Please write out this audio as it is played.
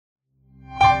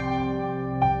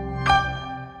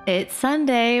It's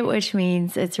Sunday, which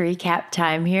means it's recap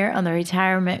time here on the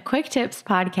Retirement Quick Tips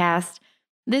podcast.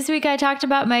 This week, I talked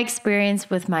about my experience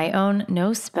with my own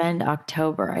no spend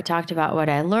October. I talked about what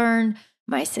I learned,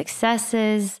 my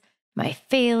successes, my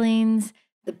failings,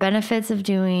 the benefits of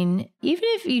doing, even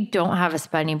if you don't have a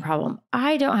spending problem.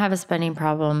 I don't have a spending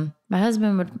problem. My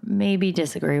husband would maybe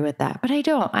disagree with that, but I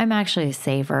don't. I'm actually a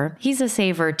saver. He's a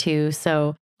saver too.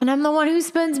 And I'm the one who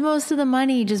spends most of the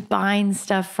money just buying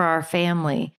stuff for our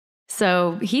family.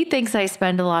 So he thinks I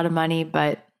spend a lot of money,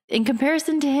 but in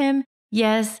comparison to him,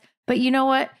 yes. But you know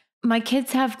what? My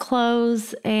kids have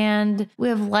clothes and we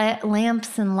have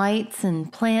lamps and lights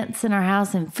and plants in our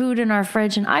house and food in our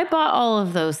fridge. And I bought all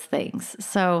of those things.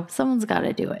 So someone's got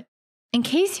to do it. In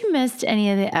case you missed any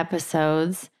of the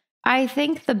episodes, I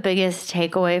think the biggest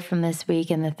takeaway from this week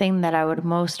and the thing that I would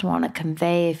most want to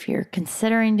convey if you're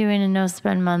considering doing a no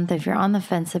spend month, if you're on the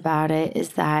fence about it,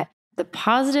 is that the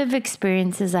positive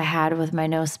experiences I had with my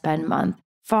no spend month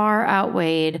far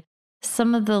outweighed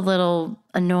some of the little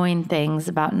annoying things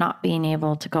about not being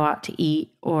able to go out to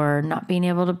eat or not being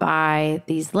able to buy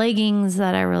these leggings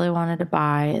that I really wanted to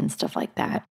buy and stuff like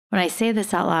that. When I say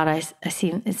this out loud, I see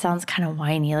it sounds kind of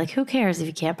whiny. Like, who cares if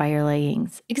you can't buy your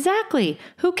leggings? Exactly.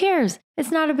 Who cares? It's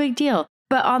not a big deal.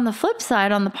 But on the flip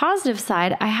side, on the positive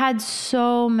side, I had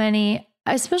so many,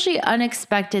 especially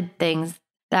unexpected things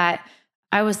that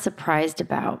I was surprised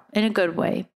about in a good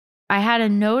way. I had a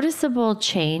noticeable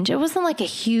change. It wasn't like a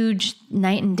huge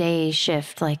night and day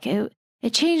shift. Like it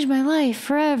changed my life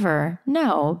forever.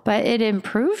 No, but it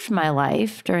improved my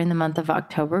life during the month of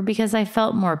October because I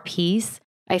felt more peace.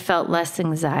 I felt less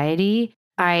anxiety.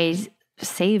 I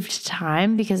saved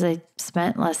time because I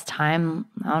spent less time,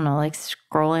 like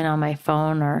scrolling on my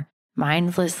phone or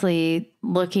mindlessly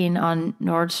looking on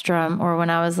Nordstrom, or when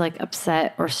I was like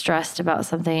upset or stressed about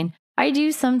something. I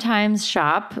do sometimes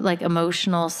shop, like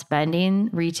emotional spending,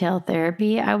 retail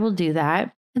therapy. I will do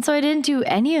that. And so I didn't do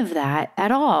any of that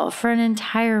at all for an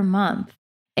entire month.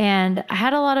 And I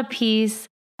had a lot of peace.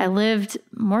 I lived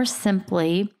more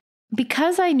simply.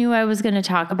 Because I knew I was going to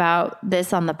talk about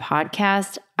this on the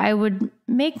podcast, I would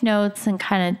make notes and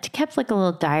kind of kept like a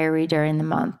little diary during the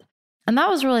month. And that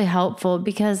was really helpful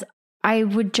because I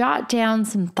would jot down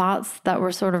some thoughts that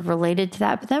were sort of related to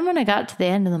that. But then when I got to the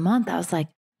end of the month, I was like,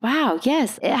 wow,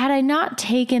 yes. Had I not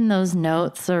taken those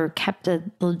notes or kept a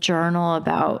little journal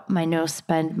about my no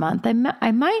spend month,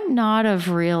 I might not have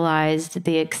realized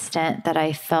the extent that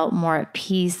I felt more at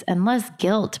peace and less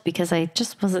guilt because I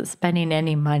just wasn't spending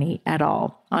any money at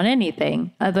all on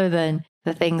anything other than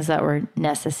the things that were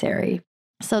necessary.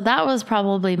 So that was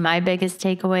probably my biggest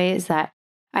takeaway, is that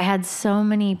I had so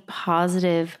many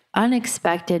positive,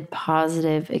 unexpected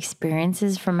positive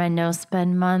experiences from my no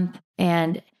spend month.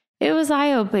 And it was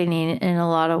eye-opening in a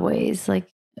lot of ways. Like,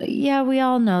 yeah, we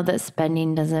all know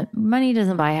that money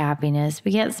doesn't buy happiness.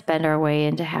 We can't spend our way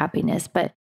into happiness,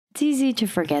 but it's easy to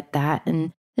forget that.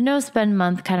 And the no spend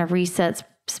month kind of resets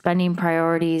spending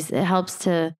priorities. It helps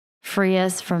to free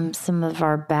us from some of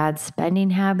our bad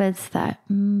spending habits that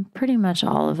pretty much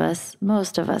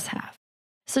most of us have.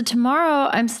 So tomorrow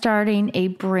I'm starting a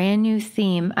brand new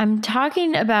theme. I'm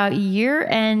talking about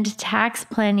year-end tax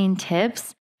planning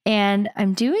tips. And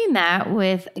I'm doing that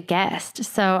with a guest.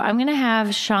 So I'm going to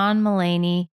have Sean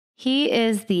Mullaney. He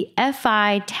is the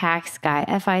FI tax guy.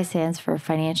 FI stands for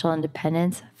Financial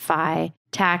Independence, FI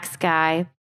tax guy.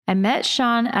 I met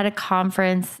Sean at a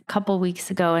conference a couple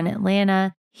weeks ago in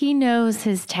Atlanta. He knows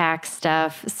his tax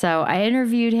stuff. So I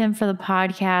interviewed him for the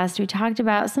podcast. We talked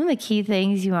about some of the key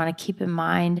things you want to keep in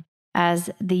mind as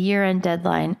the year-end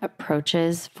deadline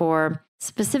approaches for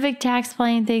specific tax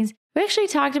planning things. We actually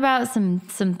talked about some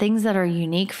things that are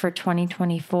unique for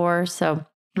 2024. So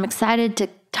I'm excited to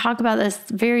talk about this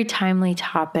very timely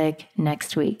topic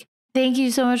next week. Thank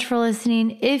you so much for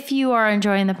listening. If you are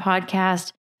enjoying the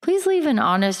podcast, please leave an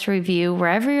honest review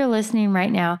wherever you're listening right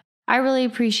now. I really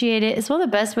appreciate it. It's one of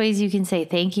the best ways you can say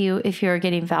thank you if you're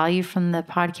getting value from the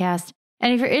podcast.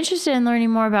 And if you're interested in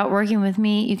learning more about working with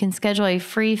me, you can schedule a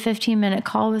free 15-minute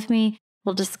call with me.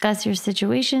 We'll discuss your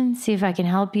situation, see if I can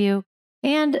help you.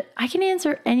 And I can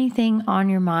answer anything on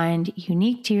your mind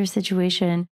unique to your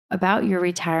situation about your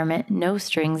retirement, no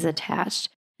strings attached.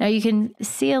 Now you can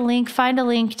find a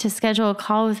link to schedule a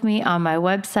call with me on my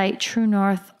website,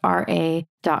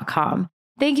 truenorthra.com.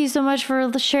 Thank you so much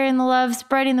for sharing the love,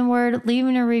 spreading the word,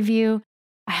 leaving a review.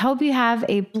 I hope you have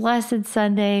a blessed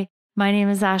Sunday. My name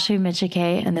is Ashley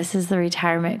Michike, and this is the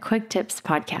Retirement Quick Tips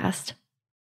Podcast.